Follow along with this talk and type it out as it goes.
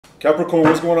Capricorn,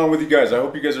 what's going on with you guys? I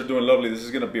hope you guys are doing lovely. This is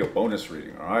going to be a bonus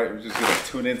reading, all right? We're just going to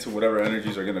tune into whatever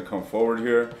energies are going to come forward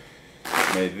here.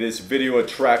 May this video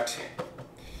attract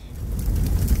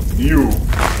new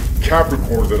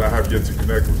Capricorns that I have yet to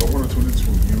connect with. I want to tune into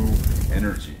a new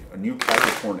energy, a new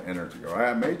Capricorn energy, all right?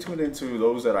 I may tune into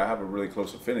those that I have a really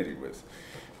close affinity with,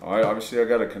 all right? Obviously, I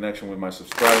got a connection with my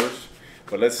subscribers,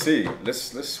 but let's see.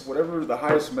 Let's whatever the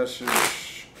highest message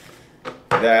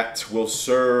that will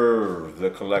serve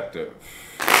the collective.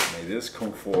 May this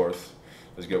come forth.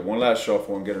 Let's get one last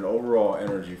shuffle and get an overall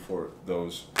energy for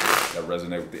those that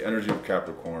resonate with the energy of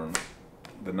Capricorn.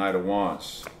 The Knight of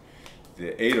Wands,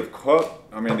 the Eight of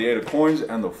Coins,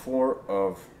 and the Four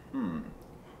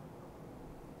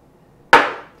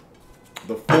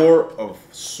of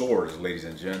Swords, ladies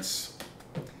and gents.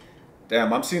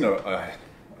 Damn, I'm seeing a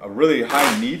really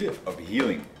high need of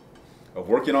healing, of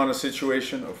working on a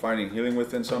situation, of finding healing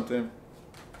within something.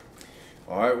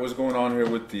 All right, what's going on here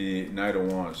with the Knight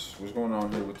of Wands? What's going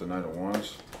on here with the Knight of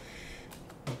Wands?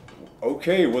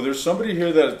 Okay, well, there's somebody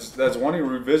here that's wanting to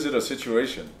revisit a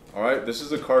situation. All right, this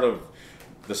is a card of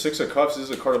the Six of Cups. This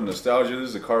is a card of nostalgia. This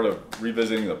is a card of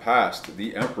revisiting the past.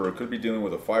 The Emperor could be dealing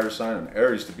with a fire sign, an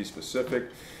Aries to be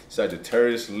specific,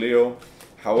 Sagittarius, Leo.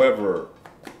 However,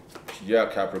 yeah,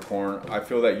 Capricorn, I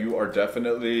feel that you are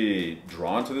definitely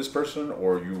drawn to this person,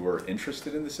 or you were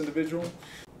interested in this individual.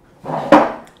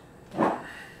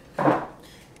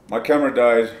 My camera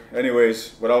died.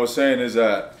 Anyways, what I was saying is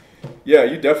that, yeah,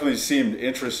 you definitely seem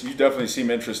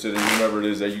interested in whomever it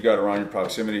is that you got around your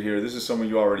proximity here. This is someone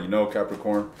you already know,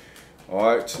 Capricorn.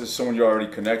 All right, this is someone you're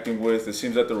already connecting with. It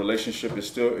seems that the relationship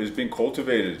is being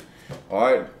cultivated. All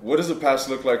right, what does the past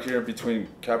look like here between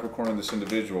Capricorn and this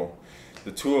individual?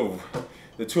 The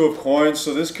two of Coins.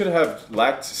 So this could have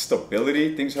lacked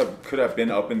stability. Things could have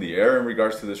been up in the air in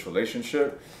regards to this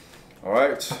relationship. All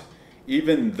right,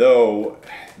 even though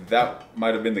that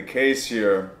might have been the case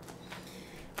here,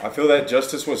 I feel that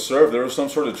justice was served. There was some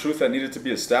sort of truth that needed to be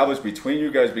established between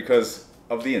you guys because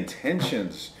of the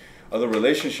intentions of the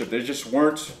relationship.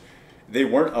 They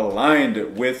weren't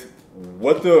aligned with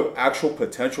what the actual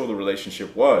potential of the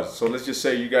relationship was. So let's just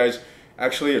say you guys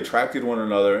actually attracted one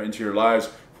another into your lives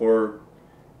for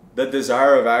the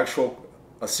desire of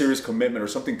a serious commitment or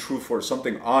something truthful or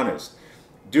something honest.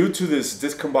 Due to this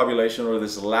discombobulation or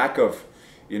this lack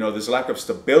of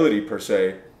stability per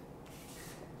se,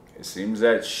 it seems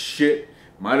that shit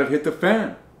might have hit the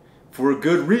fan for a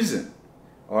good reason.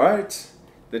 All right,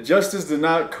 the justice did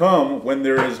not come when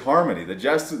there is harmony. The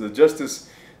justice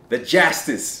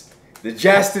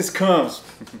comes.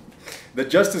 The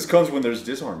justice comes when there's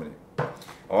disharmony.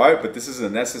 All right, but this is a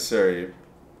necessary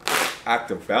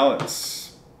act of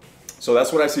balance. So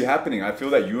that's what I see happening. I feel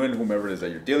that you and whomever it is that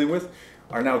you're dealing with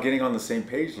are now getting on the same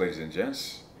page, ladies and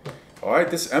gents. All right,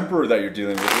 this Emperor that you're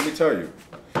dealing with, let me tell you,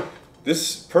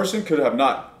 this person could have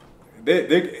not,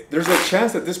 there's a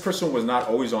chance that this person was not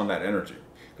always on that energy.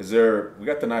 Because we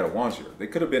got the Knight of Wands here. They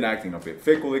could have been acting a bit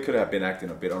fickle. They could have been acting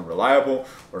a bit unreliable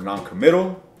or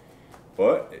non-committal.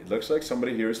 But it looks like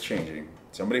somebody here is changing.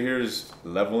 Somebody here is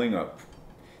leveling up.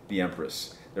 The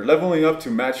Empress. They're leveling up to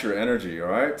match your energy, all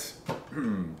right?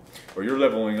 Or you're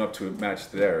leveling up to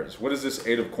match theirs. What is this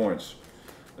Eight of Coins?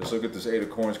 Let's look at this Eight of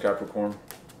Coins, Capricorn.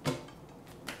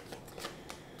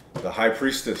 The High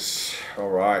Priestess. All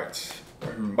right.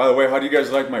 By the way, how do you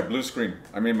guys like my blue screen?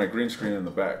 I mean my green screen in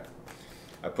the back.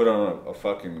 I put on a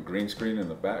fucking green screen in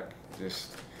the back.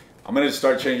 I'm going to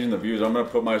start changing the views. I'm going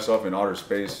to put myself in outer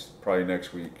space probably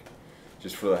next week.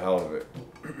 Just for the hell of it.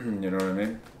 You know what I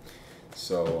mean?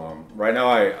 So right now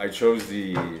I chose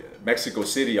the Mexico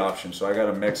City option. So I got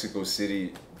a Mexico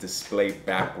City display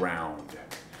background.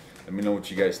 Let me know what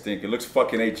you guys think. It looks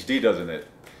fucking HD, doesn't it?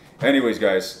 Anyways,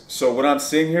 guys. So what I'm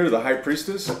seeing here, the High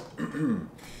Priestess.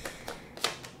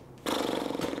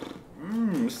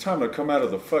 It's time to come out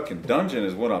of the fucking dungeon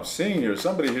is what I'm seeing here.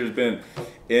 Somebody here has been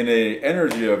in a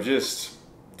energy of just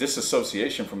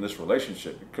disassociation from this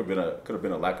relationship. It could have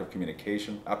been a lack of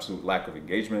communication, absolute lack of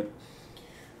engagement.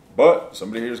 But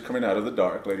somebody here is coming out of the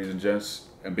dark, ladies and gents,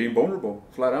 and being vulnerable,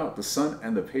 flat out. The Sun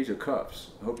and the Page of Cups.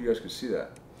 I hope you guys can see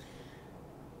that.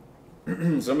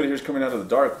 Somebody here is coming out of the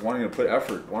dark, wanting to put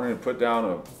effort, wanting to put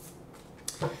down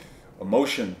a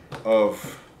motion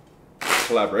of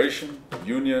collaboration,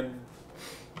 union.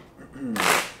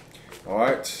 All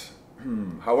right.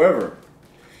 However,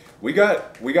 we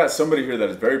got somebody here that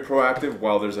is very proactive,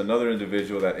 while there's another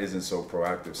individual that isn't so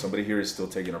proactive. Somebody here is still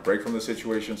taking a break from the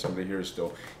situation. Somebody here is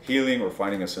still healing or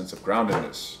finding a sense of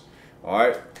groundedness. All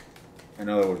right. In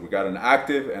other words, we got an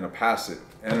active and a passive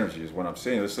energy is what I'm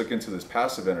saying. Let's look into this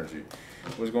passive energy.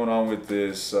 What's going on with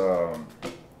this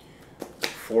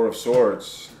Four of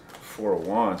Swords, Four of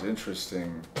Wands,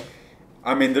 interesting.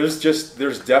 I mean, there's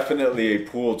definitely a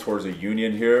pull towards a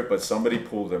union here, but somebody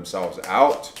pulled themselves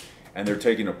out and they're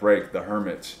taking a break, the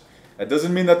Hermit. That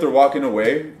doesn't mean that they're walking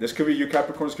away. This could be you,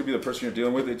 Capricorn. This could be the person you're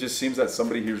dealing with. It just seems that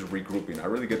somebody here is regrouping. I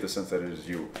really get the sense that it is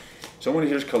you. Someone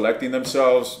here is collecting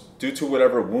themselves due to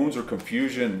whatever wounds or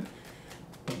confusion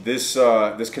this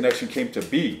connection came to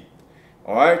be.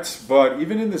 All right? But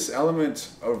even in this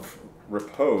element of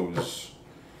repose,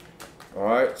 all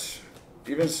right,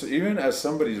 even as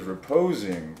somebody's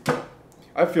reposing,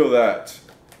 I feel that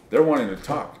they're wanting to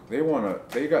talk.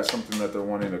 They got something that they're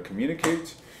wanting to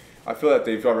communicate. I feel that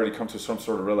they've already come to some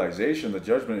sort of realization, the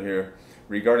judgment here,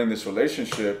 regarding this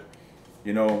relationship,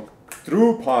 you know,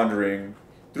 through pondering,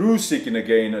 through seeking to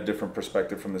gain a different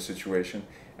perspective from the situation.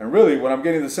 And really, what I'm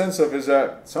getting the sense of is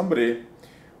that somebody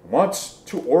wants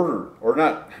to order, or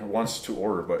not wants to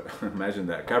order, but imagine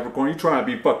that. Capricorn, you trying to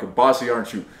be fucking bossy,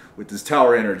 aren't you, with this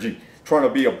tower energy? Trying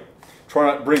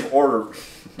to bring order.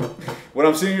 What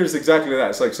I'm seeing here is exactly that.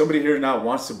 It's like somebody here now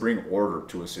wants to bring order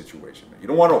to a situation. You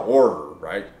don't want to order,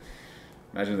 right?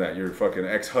 Imagine that. Your fucking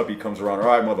ex-hubby comes around. All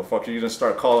right, motherfucker, you're going to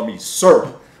start calling me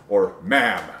sir or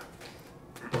ma'am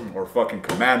or fucking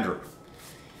commander.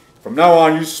 From now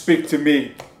on, you speak to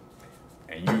me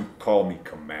and you call me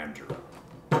commander.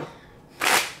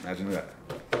 Imagine that.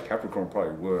 Capricorn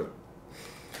probably would.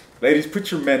 Ladies, put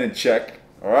your men in check.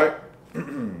 All right?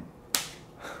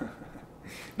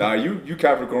 Now, you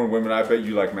Capricorn women, I bet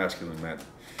you like masculine men.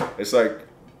 It's like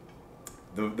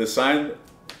the sign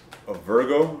of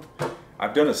Virgo.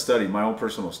 I've done a study, my own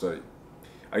personal study.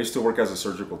 I used to work as a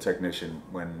surgical technician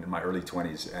in my early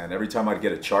 20s, and every time I'd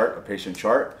get a patient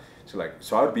chart,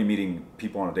 so I would be meeting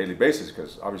people on a daily basis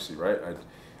because obviously, right,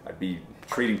 I'd be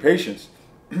treating patients.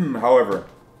 However,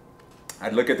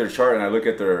 I'd look at their chart and I look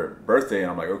at their birthday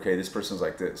and I'm like, okay, this person's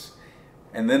like this.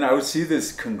 And then I would see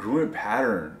this congruent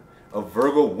pattern of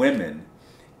Virgo women,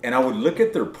 and I would look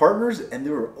at their partners and they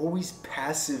were always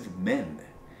passive men.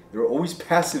 They were always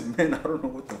passive men. I don't know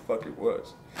what the fuck it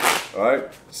was. All right,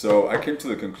 so I came to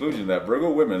the conclusion that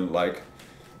Virgo women like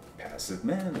passive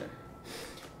men.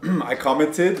 I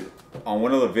commented on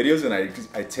one of the videos and I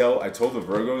told the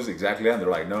Virgos exactly that, and they're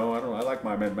like, no, I like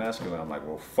my men masculine. I'm like,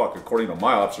 well, fuck, according to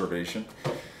my observation,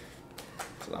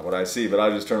 it's not what I see, but I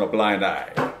just turn a blind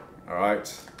eye. All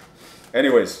right.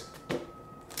 Anyways,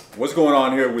 what's going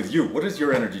on here with you? What is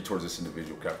your energy towards this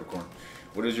individual, Capricorn?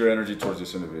 What is your energy towards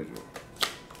this individual?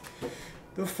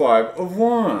 The Five of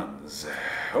Wands.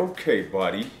 Okay,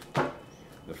 buddy.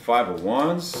 The Five of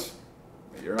Wands.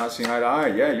 You're not seeing eye to eye.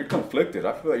 Yeah, you're conflicted.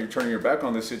 I feel like you're turning your back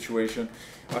on this situation.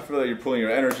 I feel like you're pulling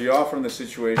your energy off from the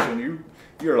situation.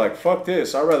 You're like, fuck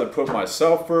this. I'd rather put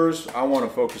myself first. I want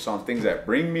to focus on things that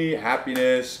bring me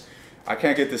happiness. I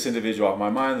can't get this individual off my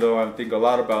mind, though. I think a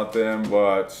lot about them,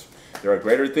 but there are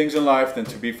greater things in life than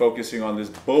to be focusing on this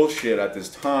bullshit at this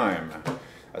time.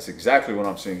 That's exactly what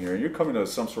I'm seeing here. And you're coming to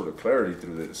some sort of clarity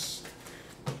through this.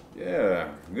 Yeah,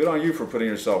 good on you for putting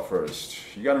yourself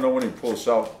first. You got to know when you pull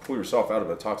yourself out of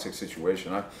a toxic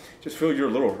situation. I just feel you're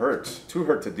a little hurt, too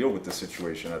hurt to deal with the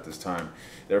situation at this time.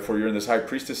 Therefore, you're in this High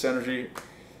Priestess energy,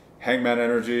 Hangman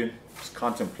energy, just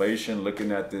contemplation,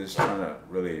 looking at this, trying to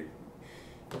really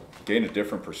gain a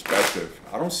different perspective.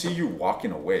 I don't see you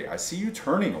walking away. I see you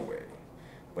turning away.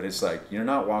 But it's like, you're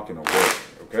not walking away,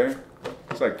 okay?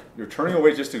 It's like you're turning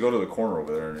away just to go to the corner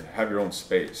over there and have your own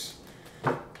space.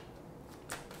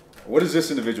 What is this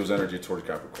individual's energy towards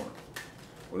Capricorn?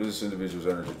 What is this individual's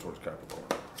energy towards Capricorn?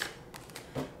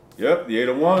 Yep, the Eight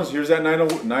of Wands. Here's that Knight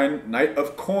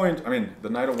of Coins. I mean, the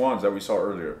Knight of Wands that we saw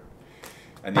earlier.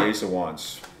 And the Ace of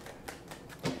Wands.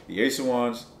 The Ace of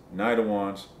Wands, Knight of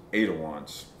Wands, Eight of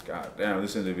Wands. God damn,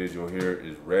 this individual here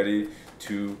is ready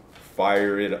to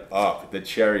fire it up. The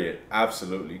Chariot,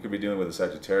 absolutely. You could be dealing with a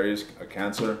Sagittarius, a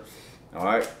Cancer. All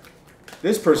right.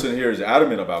 This person here is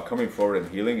adamant about coming forward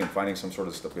and healing and finding some sort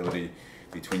of stability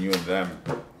between you and them.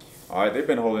 All right, they've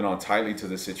been holding on tightly to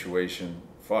this situation.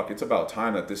 Fuck, it's about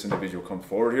time that this individual comes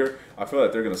forward here. I feel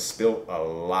like they're going to spill a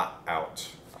lot out.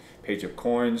 Page of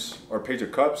Coins, or Page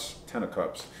of Cups, Ten of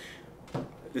Cups.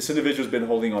 This individual's been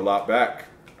holding a lot back.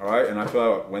 All right, and I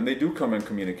feel like when they do come and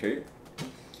communicate,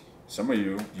 some of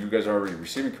you guys are already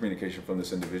receiving communication from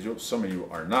this individual. Some of you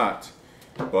are not.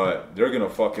 But they're going to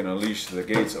fucking unleash the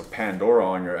gates of Pandora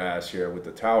on your ass here with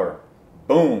the Tower.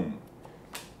 Boom.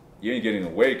 You ain't getting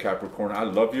away, Capricorn. I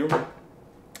love you.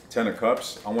 Ten of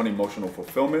Cups. I want emotional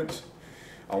fulfillment.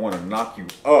 I want to knock you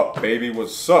up, baby.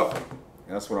 What's up?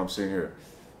 That's what I'm seeing here.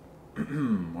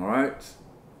 All right.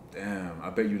 Damn.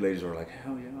 I bet you ladies are like,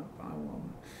 hell yeah.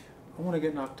 I want to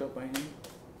get knocked up by him.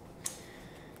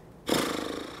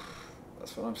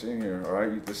 That's what I'm seeing here. All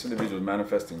right, this individual is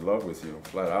manifesting love with you,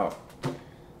 flat out.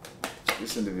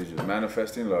 This individual is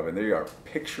manifesting love, and they are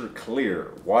picture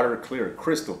clear, water clear,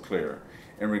 crystal clear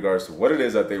in regards to what it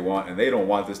is that they want, and they don't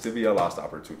want this to be a lost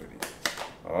opportunity.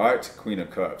 All right, Queen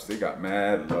of Cups. They got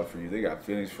mad love for you. They got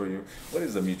feelings for you. What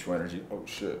is the mutual energy? Oh,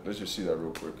 shit. Let's just see that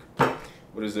real quick.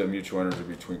 What is the mutual energy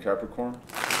between Capricorn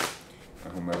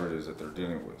and whomever it is that they're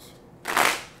dealing with?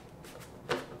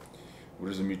 What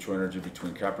is the mutual energy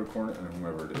between Capricorn and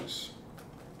whomever it is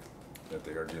that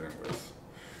they are dealing with?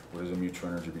 What is the mutual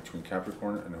energy between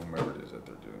Capricorn and whomever it is that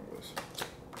they're dealing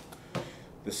with?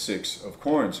 The Six of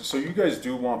Coins. So you guys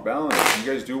do want balance.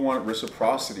 You guys do want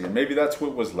reciprocity. And maybe that's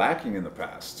what was lacking in the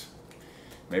past.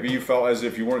 Maybe you felt as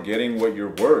if you weren't getting what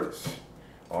you're worth.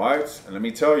 All right? And let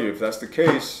me tell you, if that's the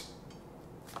case,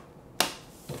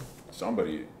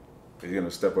 somebody is going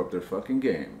to step up their fucking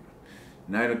game.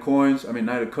 Knight of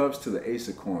Cups to the Ace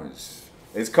of Coins.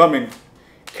 It's coming,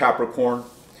 Capricorn.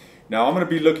 Now, I'm going to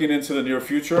be looking into the near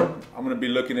future. I'm going to be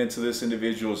looking into this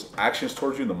individual's actions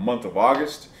towards you in the month of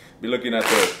August. Be looking at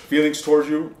their feelings towards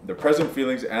you, their present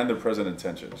feelings, and their present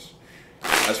intentions.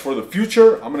 As for the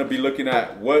future, I'm going to be looking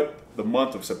at what the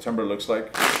month of September looks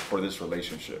like for this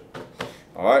relationship.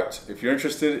 All right. If you're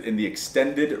interested in the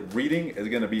extended reading, it's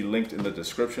going to be linked in the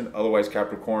description. Otherwise,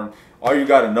 Capricorn, all you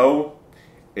got to know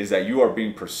is that you are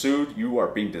being pursued, you are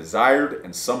being desired,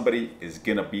 and somebody is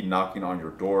going to be knocking on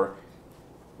your door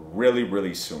really,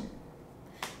 really soon,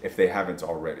 if they haven't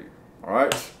already. All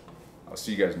right? I'll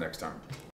see you guys next time.